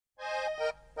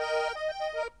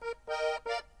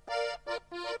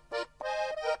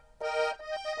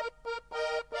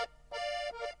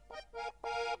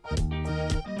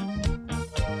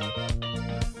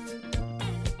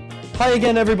Hi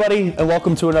again, everybody, and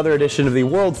welcome to another edition of the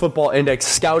World Football Index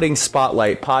Scouting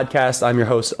Spotlight podcast. I'm your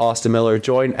host, Austin Miller,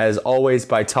 joined as always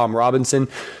by Tom Robinson.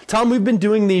 Tom, we've been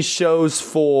doing these shows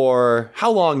for how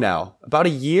long now? About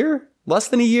a year? Less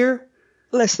than a year?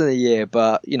 Less than a year,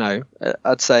 but,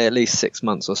 I'd say at least 6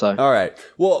 months or so. All right.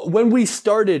 Well, when we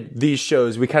started these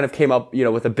shows, we kind of came up,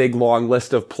 with a big, long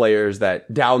list of players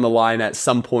that down the line at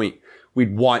some point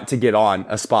we'd want to get on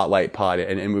a spotlight pod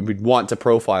and we'd want to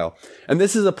profile. And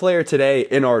this is a player today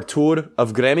in our tour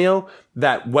of Grêmio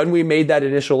that when we made that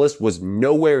initial list was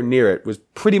nowhere near it, was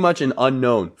pretty much an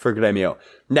unknown for Grêmio.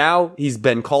 Now he's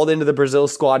been called into the Brazil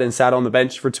squad and sat on the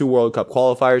bench for 2 World Cup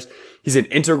qualifiers. He's an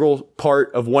integral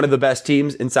part of one of the best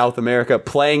teams in South America,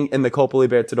 playing in the Copa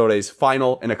Libertadores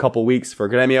final in a couple weeks for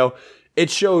Grêmio. It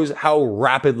shows how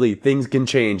rapidly things can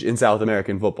change in South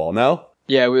American football, no?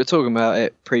 Yeah, we were talking about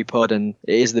it pre-pod, and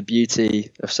it is the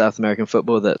beauty of South American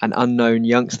football that an unknown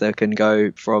youngster can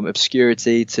go from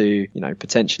obscurity to,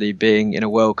 potentially being in a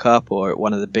World Cup or at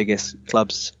one of the biggest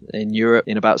clubs in Europe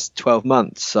in about 12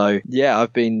 months. So, yeah,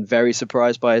 I've been very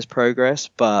surprised by his progress,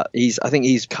 but I think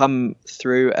he's come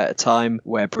through at a time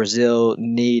where Brazil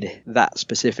need that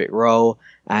specific role,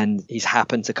 and he's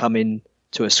happened to come in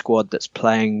to a squad that's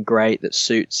playing great, that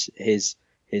suits his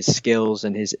skills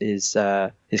and his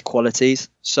qualities.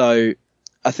 So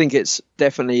I think it's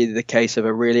definitely the case of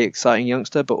a really exciting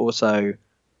youngster, but also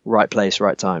right place,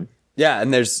 right time. Yeah,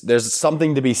 and there's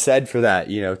something to be said for that,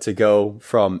 to go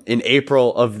from in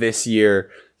April of this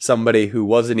year, somebody who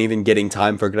wasn't even getting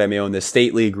time for Grêmio in the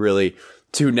State League really,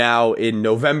 to now in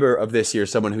November of this year,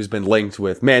 someone who's been linked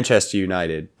with Manchester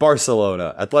United,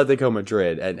 Barcelona, Atletico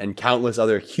Madrid, and countless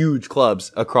other huge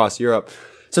clubs across Europe.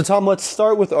 So, Tom, let's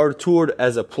start with Artur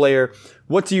as a player.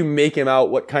 What do you make him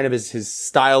out? What kind of is his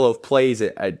style of play? Is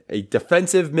it a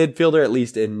defensive midfielder, at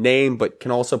least in name, but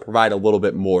can also provide a little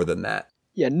bit more than that?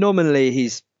 Yeah, nominally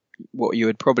he's what you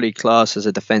would probably class as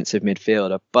a defensive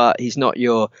midfielder, but he's not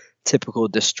your typical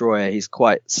destroyer. He's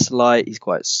quite slight. He's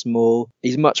quite small.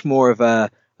 He's much more of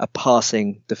a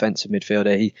passing defensive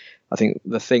midfielder. I think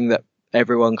the thing that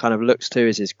everyone kind of looks to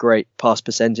is his great pass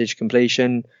percentage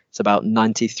completion. It's about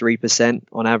 93%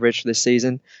 on average for this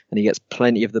season, and he gets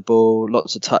plenty of the ball,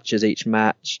 lots of touches each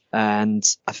match. And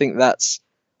I think that's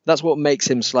what makes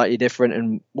him slightly different,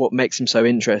 and what makes him so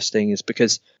interesting is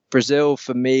because Brazil,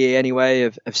 for me anyway,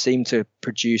 have seemed to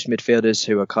produce midfielders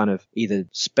who are kind of either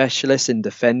specialists in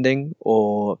defending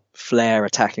or flair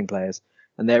attacking players.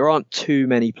 And there aren't too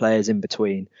many players in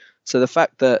between. So the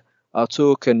fact that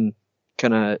Artur can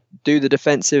kind of do the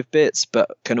defensive bits, but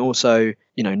can also,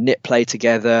 knit play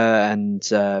together and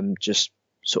just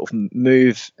sort of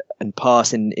move and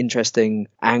pass in interesting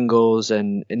angles,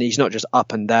 and he's not just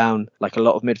up and down like a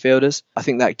lot of midfielders. I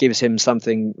think that gives him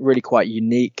something really quite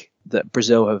unique that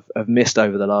Brazil have missed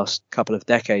over the last couple of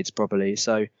decades probably.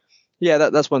 So yeah,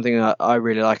 that's one thing I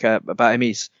really like about him.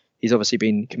 He's obviously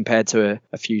been compared to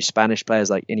a few Spanish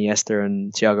players like Iniesta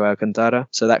and Thiago Alcantara.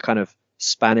 So that kind of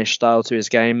Spanish style to his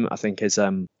game, I think, is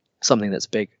something that's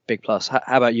big plus. How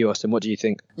about you, Austin? What do you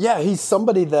think? Yeah, he's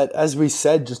somebody that, as we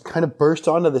said, just kind of burst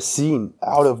onto the scene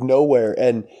out of nowhere.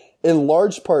 And in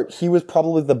large part, he was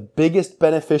probably the biggest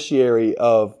beneficiary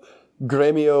of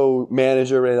Grêmio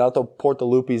manager Renato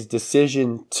Portaluppi's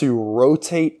decision to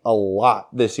rotate a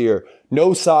lot this year.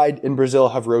 No side in Brazil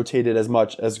have rotated as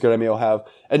much as Grêmio have,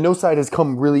 and no side has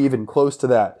come really even close to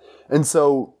that. And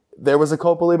so there was a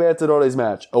Copa Libertadores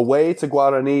match away to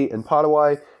Guarani in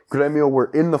Paraguay. Grêmio were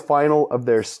in the final of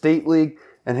their state league,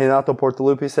 and Renato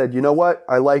Portaluppi said, you know what?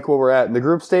 I like where we're at in the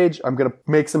group stage. I'm going to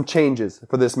make some changes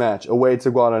for this match away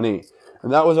to Guarani.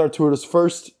 And that was Artur's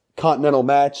first continental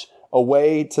match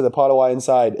away to the Paraguayan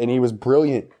side, and he was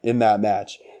brilliant in that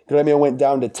match. Grêmio went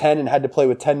down to 10 and had to play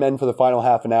with 10 men for the final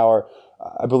half an hour.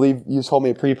 I believe you told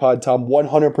me at pre-pod, Tom,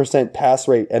 100% pass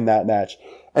rate in that match.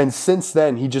 And since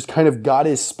then, he just kind of got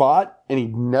his spot, and he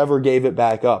never gave it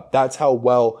back up. That's how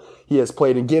well he has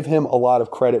played, and give him a lot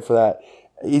of credit for that.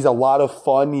 He's a lot of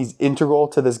fun. He's integral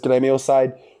to this Grêmio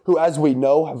side, who, as we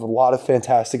know, have a lot of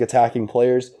fantastic attacking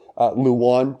players.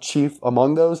 Luan, chief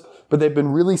among those. But they've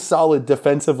been really solid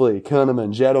defensively.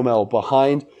 Kahneman, Jeromel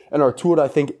behind. And Artur, I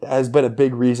think, has been a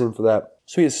big reason for that.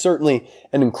 So he is certainly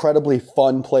an incredibly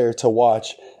fun player to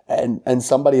watch, and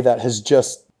somebody that has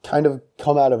just kind of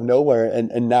come out of nowhere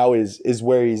and now is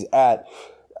where he's at.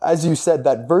 As you said,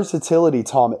 that versatility,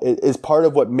 Tom, is part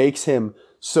of what makes him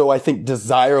so, I think,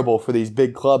 desirable for these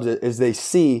big clubs, as they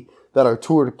see that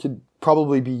Artur could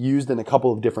probably be used in a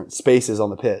couple of different spaces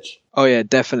on the pitch. Oh yeah,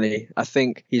 definitely. I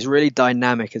think he's really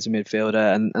dynamic as a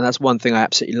midfielder, and that's one thing I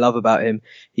absolutely love about him.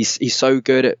 He's so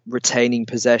good at retaining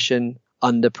possession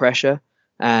under pressure,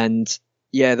 and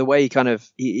yeah, the way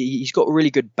he's got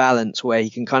really good balance where he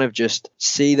can kind of just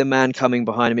see the man coming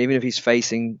behind him, even if he's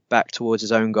facing back towards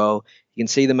his own goal. He can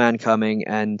see the man coming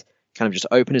and kind of just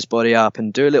open his body up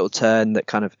and do a little turn that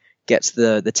kind of gets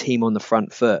the team on the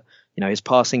front foot. You know, his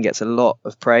passing gets a lot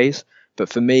of praise, but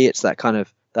for me, it's that kind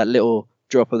of that little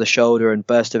drop of the shoulder and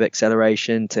burst of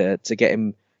acceleration to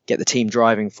get the team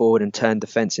driving forward and turn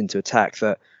defense into attack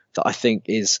that I think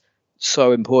is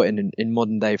so important in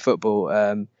modern day football.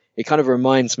 It kind of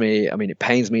reminds me, I mean, it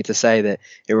pains me to say that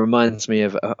it reminds me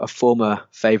of a former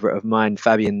favourite of mine,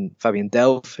 Fabian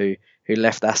Delph, who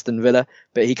left Aston Villa,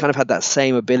 but he kind of had that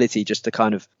same ability just to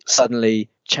kind of suddenly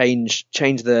change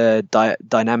the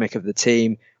dynamic of the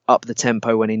team, up the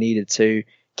tempo when he needed to,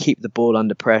 keep the ball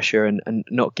under pressure and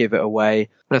not give it away.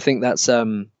 And I think that's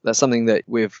something that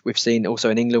we've seen also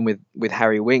in England with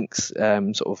Harry Winks,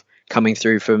 sort of coming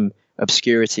through from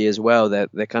obscurity as well.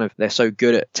 They're so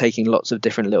good at taking lots of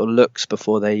different little looks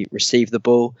before they receive the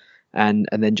ball and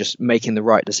then just making the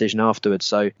right decision afterwards.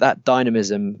 So that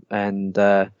dynamism and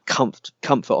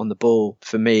comfort on the ball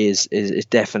for me is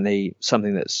definitely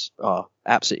something that's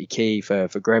absolutely key for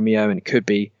Grêmio and could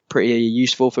be pretty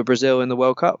useful for Brazil in the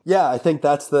World Cup. Yeah, I think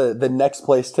that's the next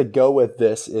place to go with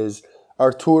this is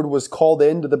Arthur was called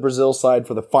into the Brazil side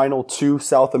for the final 2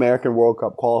 South American World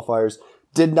Cup qualifiers.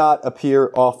 Did not appear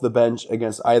off the bench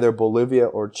against either Bolivia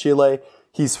or Chile.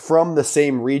 He's from the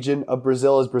same region of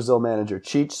Brazil as Brazil manager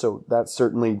Tite, so that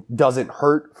certainly doesn't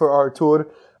hurt for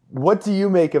Arthur. What do you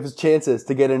make of his chances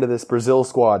to get into this Brazil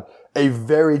squad? A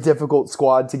very difficult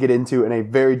squad to get into and a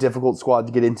very difficult squad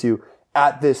to get into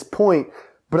at this point.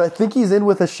 But I think he's in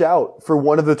with a shout for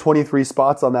one of the 23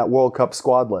 spots on that World Cup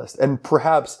squad list. And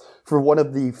perhaps for one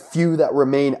of the few that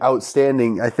remain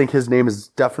outstanding, I think his name is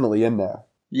definitely in there.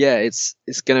 Yeah, it's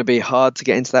going to be hard to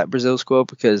get into that Brazil squad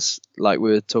because, like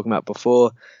we were talking about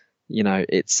before, you know,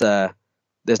 it's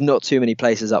there's not too many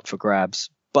places up for grabs.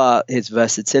 But his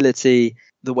versatility,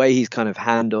 the way he's kind of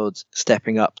handled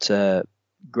stepping up to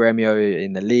Grêmio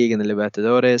in the league and the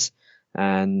Libertadores,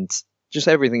 and just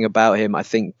everything about him, I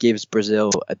think, gives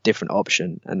Brazil a different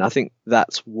option. And I think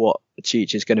that's what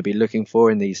Tite is going to be looking for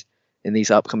in these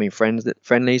upcoming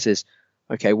friendlies is,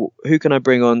 okay, well, who can I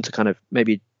bring on to kind of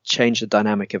maybe change the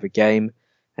dynamic of a game?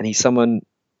 And he's someone,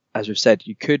 as we've said,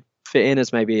 you could fit in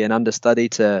as maybe an understudy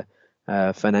to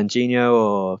Fernandinho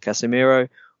or Casemiro,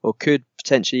 or could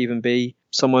potentially even be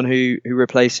someone who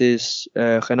replaces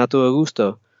Renato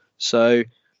Augusto. So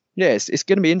yeah, it's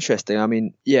going to be interesting. I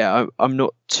mean, yeah, I'm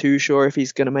not too sure if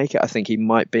he's going to make it. I think he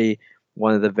might be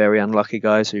one of the very unlucky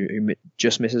guys who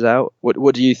just misses out.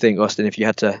 What do you think, Austin, if you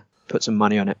had to put some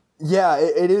money on it? Yeah,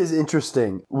 it is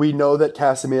interesting. We know that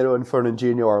Casemiro and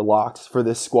Fernandinho are locked for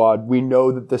this squad. We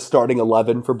know that the starting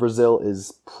 11 for Brazil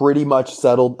is pretty much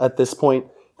settled at this point.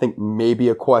 I think maybe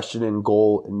a question in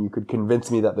goal, and you could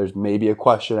convince me that there's maybe a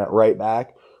question at right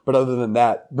back. But other than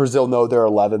that, Brazil know their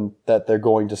 11 that they're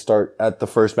going to start at the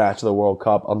first match of the World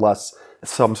Cup unless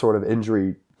some sort of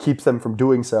injury keeps them from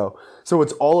doing so. So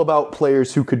it's all about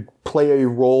players who could play a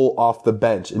role off the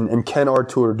bench, and can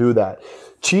Arthur do that?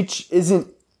 Tite isn't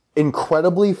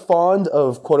incredibly fond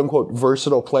of quote-unquote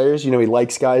versatile players. You know, he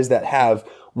likes guys that have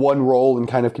one role and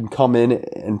kind of can come in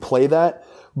and play that.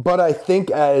 But I think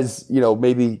as, you know,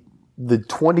 maybe the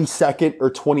 22nd or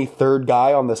 23rd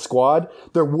guy on the squad,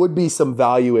 there would be some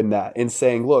value in that, in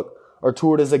saying, look,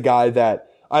 Arthur is a guy that,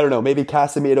 I don't know, maybe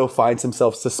Casemiro finds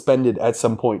himself suspended at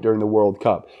some point during the World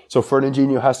Cup. So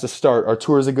Fernandinho has to start.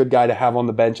 Arthur is a good guy to have on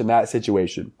the bench in that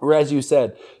situation. Or as you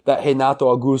said, that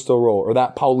Renato Augusto role or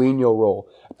that Paulinho role,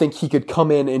 I think he could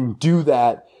come in and do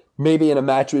that maybe in a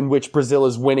match in which Brazil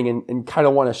is winning and kind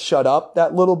of want to shut up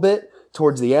that little bit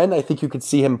towards the end. I think you could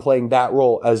see him playing that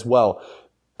role as well.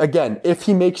 Again, if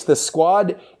he makes the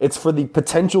squad, it's for the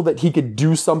potential that he could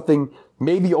do something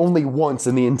maybe only once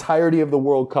in the entirety of the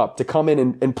World Cup, to come in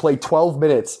and play 12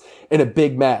 minutes in a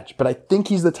big match. But I think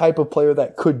he's the type of player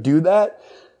that could do that.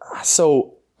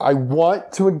 So I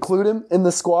want to include him in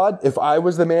the squad. If I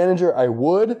was the manager, I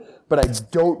would, but I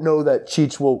don't know that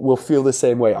Tite will feel the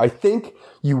same way. I think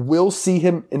you will see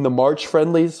him in the March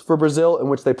friendlies for Brazil, in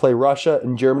which they play Russia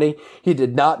and Germany. He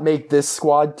did not make this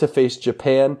squad to face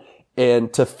Japan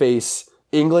and to face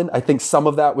England. I think some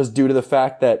of that was due to the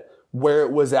fact that where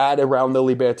it was at around the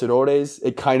Libertadores,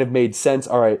 it kind of made sense.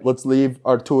 All right, let's leave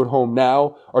Arthur home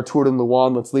now. Arthur and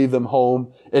Luan, let's leave them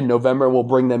home in November, and we'll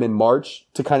bring them in March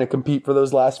to kind of compete for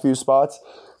those last few spots.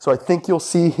 So I think you'll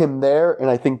see him there, and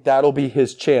I think that'll be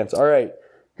his chance. All right,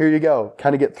 here you go.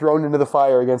 Kind of get thrown into the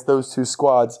fire against those two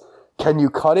squads. Can you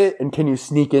cut it, and can you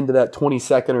sneak into that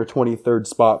 22nd or 23rd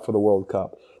spot for the World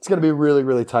Cup? It's going to be really,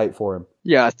 really tight for him.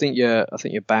 Yeah, I think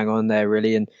you're bang on there,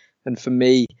 really. And And for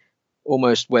me,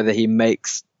 almost whether he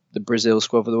makes the Brazil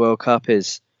squad for the World Cup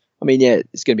is, I mean, yeah,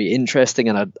 it's going to be interesting,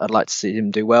 and I'd like to see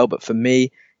him do well. But for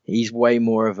me, he's way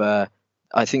more of a.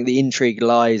 I think the intrigue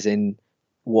lies in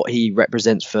what he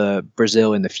represents for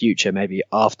Brazil in the future, maybe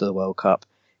after the World Cup.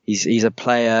 He's a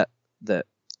player that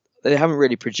they haven't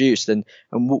really produced, and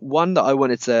one that I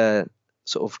wanted to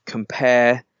sort of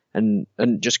compare and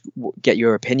just get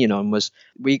your opinion on was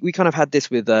we kind of had this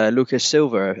with Lucas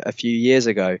Silva a few years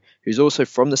ago, who's also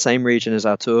from the same region as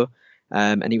Artur,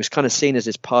 and he was kind of seen as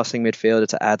this passing midfielder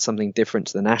to add something different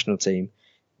to the national team.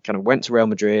 Kind of went to Real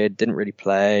Madrid, didn't really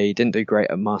play, didn't do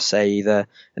great at Marseille either,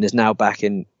 and is now back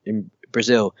in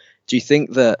Brazil. Do you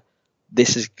think that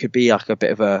could be like a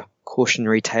bit of a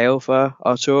cautionary tale for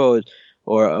Artur,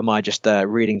 or am I just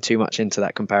reading too much into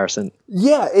that comparison?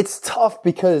 Yeah, it's tough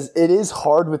because it is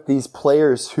hard with these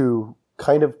players who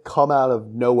kind of come out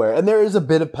of nowhere. And there is a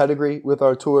bit of pedigree with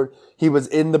Artur. He was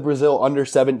in the Brazil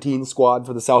under-17 squad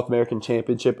for the South American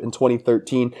Championship in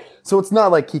 2013. So it's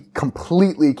not like he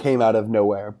completely came out of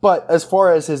nowhere. But as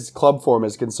far as his club form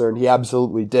is concerned, he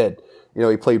absolutely did. You know,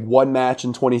 he played one match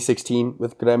in 2016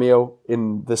 with Grêmio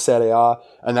in the Serie A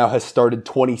and now has started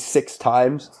 26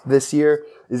 times this year,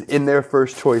 is in their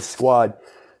first choice squad.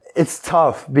 It's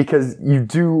tough because you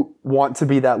do want to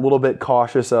be that little bit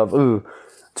cautious of,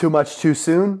 too much too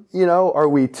soon? You know, are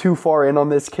we too far in on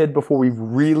this kid before we've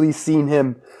really seen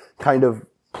him kind of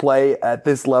play at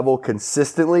this level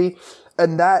consistently?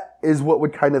 And that is what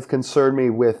would kind of concern me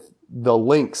with the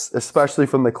links, especially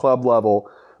from the club level.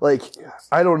 Like,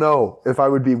 I don't know if I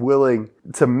would be willing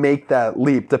to make that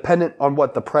leap. Dependent on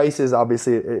what the price is,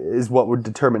 obviously, is what would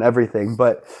determine everything.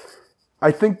 But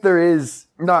I think there is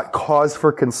not cause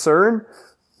for concern,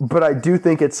 but I do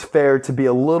think it's fair to be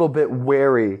a little bit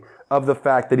wary of the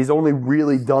fact that he's only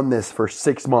really done this for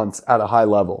 6 months at a high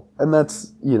level. And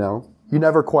that's, you know, you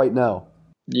never quite know.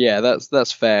 Yeah,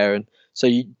 that's fair. And so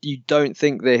you don't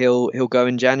think that he'll go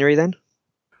in January then?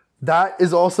 That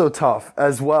is also tough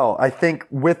as well. I think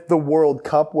with the World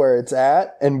Cup where it's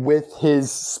at and with his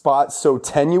spot so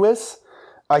tenuous,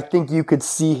 I think you could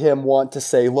see him want to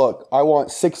say, look, I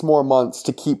want 6 more months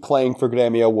to keep playing for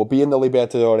Grêmio. We'll be in the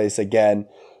Libertadores again.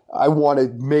 I want to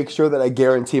make sure that I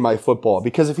guarantee my football.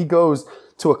 Because if he goes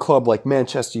to a club like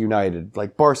Manchester United,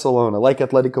 like Barcelona, like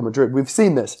Atletico Madrid, we've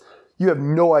seen this. You have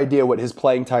no idea what his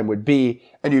playing time would be,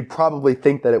 and you'd probably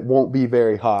think that it won't be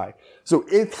very high. So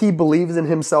if he believes in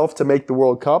himself to make the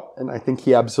World Cup, and I think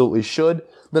he absolutely should,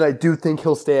 then I do think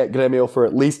he'll stay at Grêmio for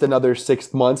at least another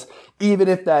 6 months, even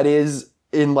if that is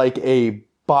in like a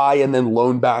buy and then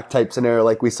loan back type scenario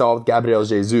like we saw with Gabriel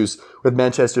Jesus with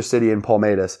Manchester City and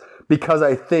Palmeiras. Because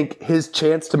I think his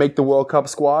chance to make the World Cup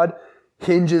squad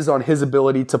hinges on his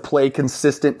ability to play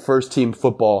consistent first team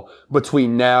football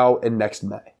between now and next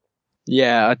May.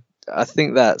 Yeah, I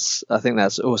think that's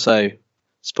also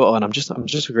spot on. I'm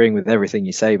just agreeing with everything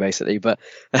you say basically, but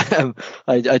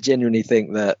I genuinely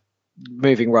think that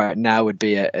moving right now would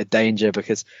be a danger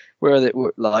because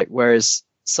whereas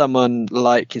someone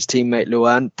like his teammate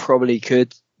Luan probably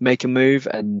could make a move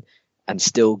and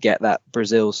still get that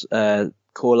Brazil's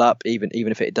call up, even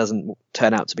if it doesn't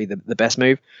turn out to be the best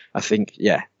move. I think,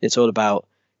 yeah, it's all about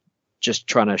just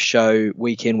trying to show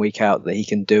week in, week out that he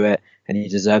can do it and he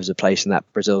deserves a place in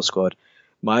that Brazil squad.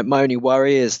 My only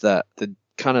worry is that the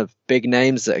kind of big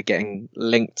names that are getting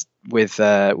linked with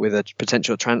a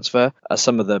potential transfer are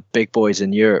some of the big boys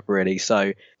in Europe, really.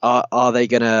 So are they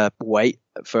going to wait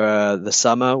for the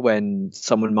summer when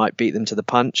someone might beat them to the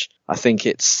punch? I think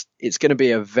it's going to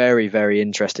be a very, very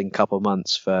interesting couple of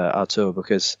months for Artur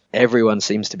because everyone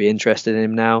seems to be interested in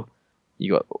him now.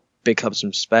 You got big clubs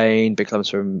from Spain, big clubs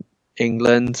from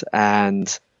England,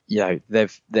 and you know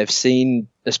they've seen,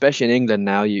 especially in England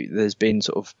now, there's been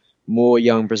sort of more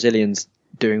young Brazilians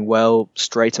doing well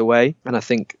straight away, and I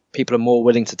think people are more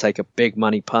willing to take a big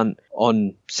money punt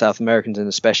on South Americans and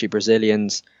especially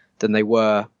Brazilians than they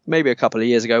were maybe a couple of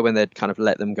years ago when they'd kind of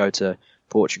let them go to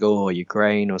Portugal or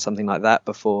Ukraine or something like that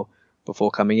before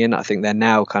coming in. I think they're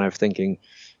now kind of thinking,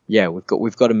 yeah,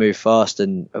 we've got to move fast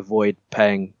and avoid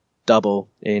paying double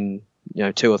in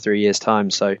 2 or 3 years time.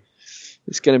 So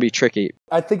it's going to be tricky.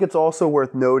 I think it's also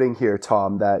worth noting here,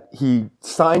 Tom, that he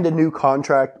signed a new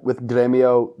contract with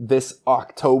Grêmio this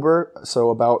October, so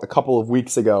about a couple of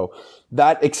weeks ago.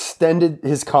 That extended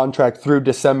his contract through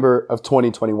December of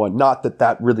 2021. Not that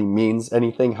that really means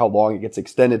anything, how long it gets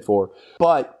extended for.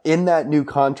 But in that new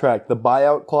contract, the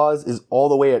buyout clause is all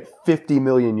the way at 50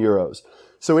 million euros.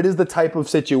 So it is the type of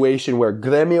situation where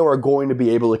Grêmio are going to be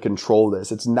able to control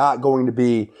this. It's not going to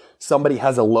be somebody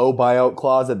has a low buyout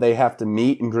clause that they have to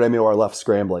meet and Grêmio are left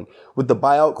scrambling. With the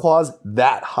buyout clause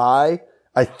that high,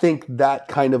 I think that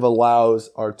kind of allows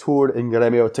Artur and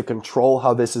Grêmio to control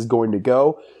how this is going to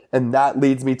go. And that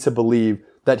leads me to believe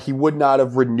that he would not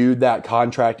have renewed that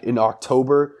contract in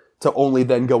October to only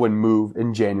then go and move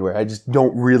in January. I just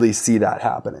don't really see that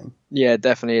happening. Yeah,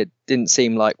 definitely. It didn't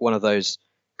seem like one of those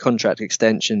contract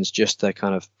extensions just to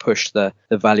kind of push the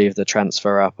value of the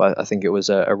transfer up. I think it was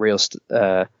a real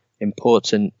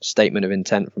important statement of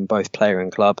intent from both player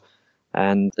and club.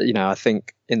 And, I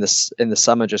think in the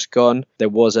summer just gone, there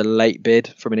was a late bid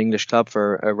from an English club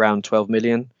for around 12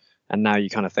 million. And now you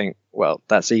kind of think, well,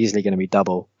 that's easily going to be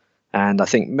double. And I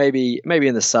think maybe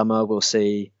in the summer we'll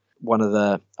see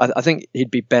I think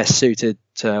he'd be best suited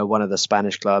to one of the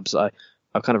Spanish clubs. I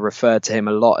kind of referred to him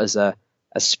a lot as a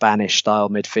Spanish style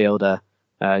midfielder,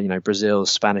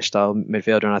 Brazil's Spanish style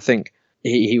midfielder. And I think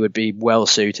he would be well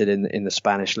suited in the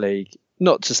Spanish league.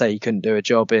 Not to say he couldn't do a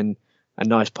job in a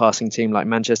nice passing team like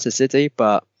Manchester City,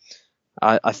 but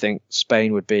I think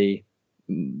Spain would be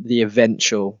the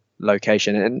eventual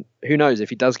location. And who knows, if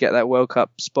he does get that World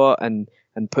Cup spot and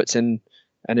puts in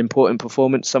an important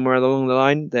performance somewhere along the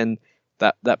line, then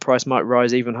that price might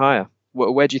rise even higher.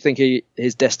 Where do you think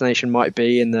his destination might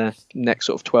be in the next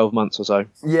sort of 12 months or so?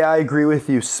 Yeah, I agree with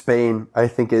you. Spain, I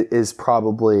think it is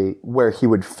probably where he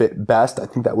would fit best. I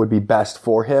think that would be best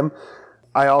for him.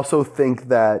 I also think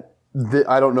that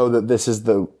I don't know that this is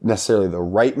necessarily the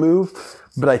right move,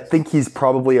 but I think he's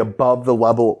probably above the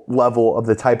level of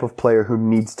the type of player who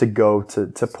needs to go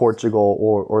to Portugal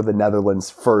or the Netherlands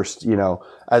first,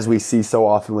 as we see so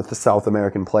often with the South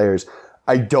American players.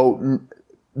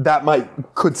 That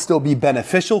could still be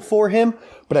beneficial for him,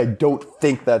 but I don't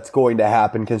think that's going to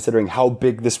happen considering how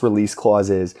big this release clause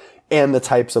is and the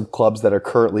types of clubs that are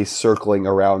currently circling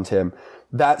around him.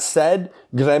 That said,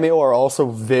 Grêmio are also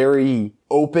very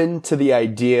open to the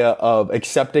idea of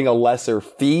accepting a lesser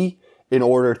fee in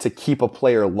order to keep a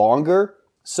player longer.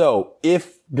 So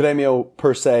if Grêmio,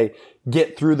 per se,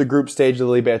 get through the group stage of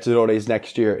the Libertadores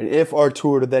next year, and if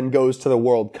Artur then goes to the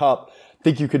World Cup, I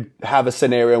think you could have a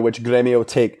scenario in which Grêmio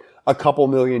take a couple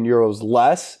million euros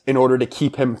less in order to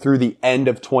keep him through the end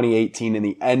of 2018 and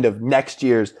the end of next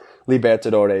year's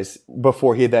Libertadores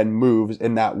before he then moves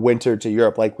in that winter to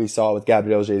Europe like we saw with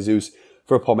Gabriel Jesus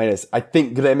for Palmeiras. I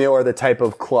think Grêmio are the type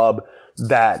of club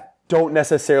that don't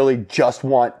necessarily just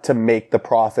want to make the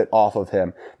profit off of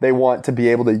him. They want to be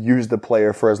able to use the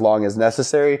player for as long as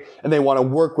necessary, and they want to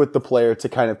work with the player to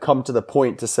kind of come to the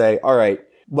point to say, all right,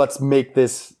 let's make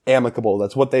this amicable.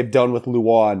 That's what they've done with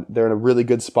Luan. They're in a really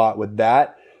good spot with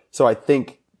that. So I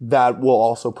think that will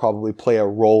also probably play a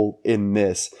role in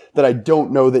this, that I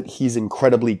don't know that he's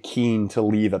incredibly keen to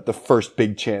leave at the first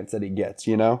big chance that he gets,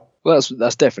 Well,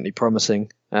 that's definitely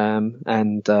promising.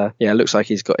 It looks like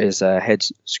he's got his head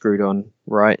screwed on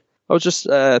right. I was just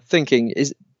thinking,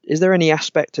 is there any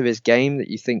aspect of his game that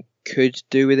you think could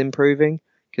do with improving?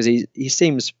 Because he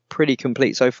seems pretty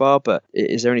complete so far, but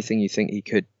is there anything you think he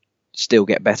could still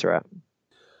get better at?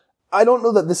 I don't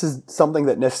know that this is something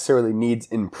that necessarily needs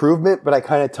improvement, but I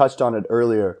kind of touched on it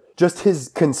earlier. Just his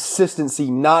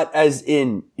consistency, not as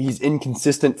in he's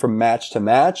inconsistent from match to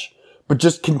match, but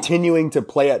just continuing to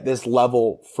play at this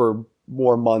level for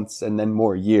more months and then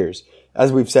more years.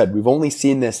 As we've said, we've only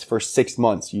seen this for 6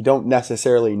 months. You don't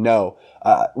necessarily know.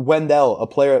 Wendell, a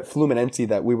player at Fluminense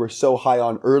that we were so high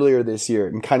on earlier this year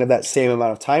in kind of that same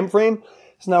amount of time frame,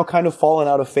 has now kind of fallen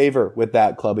out of favor with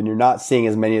that club, and you're not seeing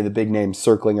as many of the big names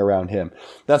circling around him.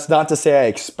 That's not to say I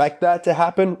expect that to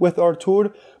happen with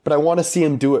Artur, but I want to see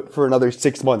him do it for another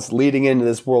 6 months leading into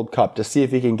this World Cup to see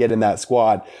if he can get in that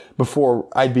squad before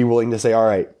I'd be willing to say, all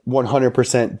right,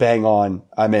 100% bang on,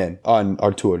 I'm in on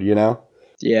Artur,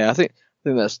 Yeah, I think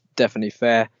that's definitely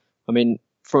fair. I mean,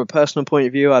 from a personal point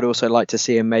of view, I'd also like to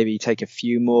see him maybe take a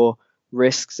few more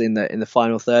risks in the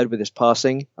final third with his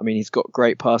passing. I mean, he's got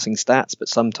great passing stats, but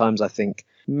sometimes I think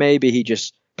maybe he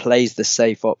just plays the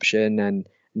safe option and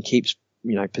keeps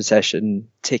possession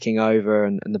ticking over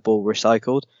and the ball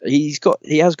recycled. He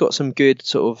has got some good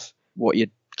sort of what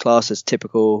you'd class as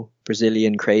typical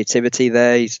Brazilian creativity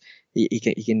there. He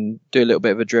can do a little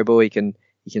bit of a dribble. He can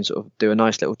sort of do a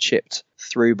nice little chipped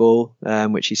through ball,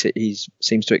 which he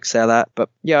seems to excel at. But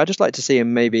yeah, I'd just like to see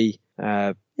him maybe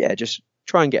just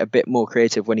try and get a bit more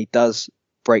creative when he does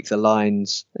break the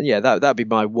lines. And yeah, that'd be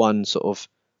my one sort of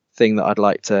thing that I'd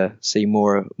like to see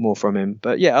more from him.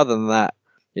 But yeah, other than that,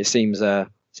 it seems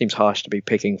harsh to be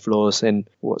picking flaws in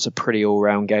what's a pretty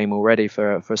all-round game already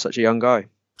for such a young guy.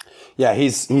 Yeah,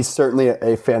 he's certainly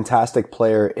a fantastic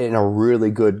player in a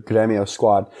really good Grêmio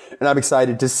squad. And I'm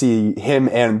excited to see him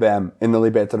and Bem in the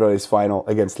Libertadores final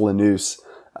against Lanús.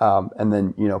 And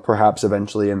then, perhaps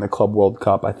eventually in the Club World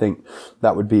Cup. I think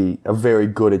that would be a very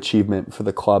good achievement for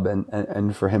the club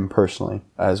and for him personally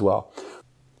as well.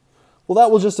 Well,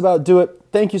 that will just about do it.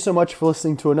 Thank you so much for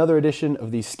listening to another edition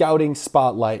of the Scouting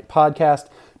Spotlight podcast.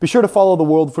 Be sure to follow the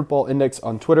World Football Index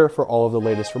on Twitter for all of the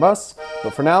latest from us.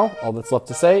 But for now, all that's left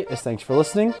to say is thanks for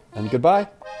listening and goodbye.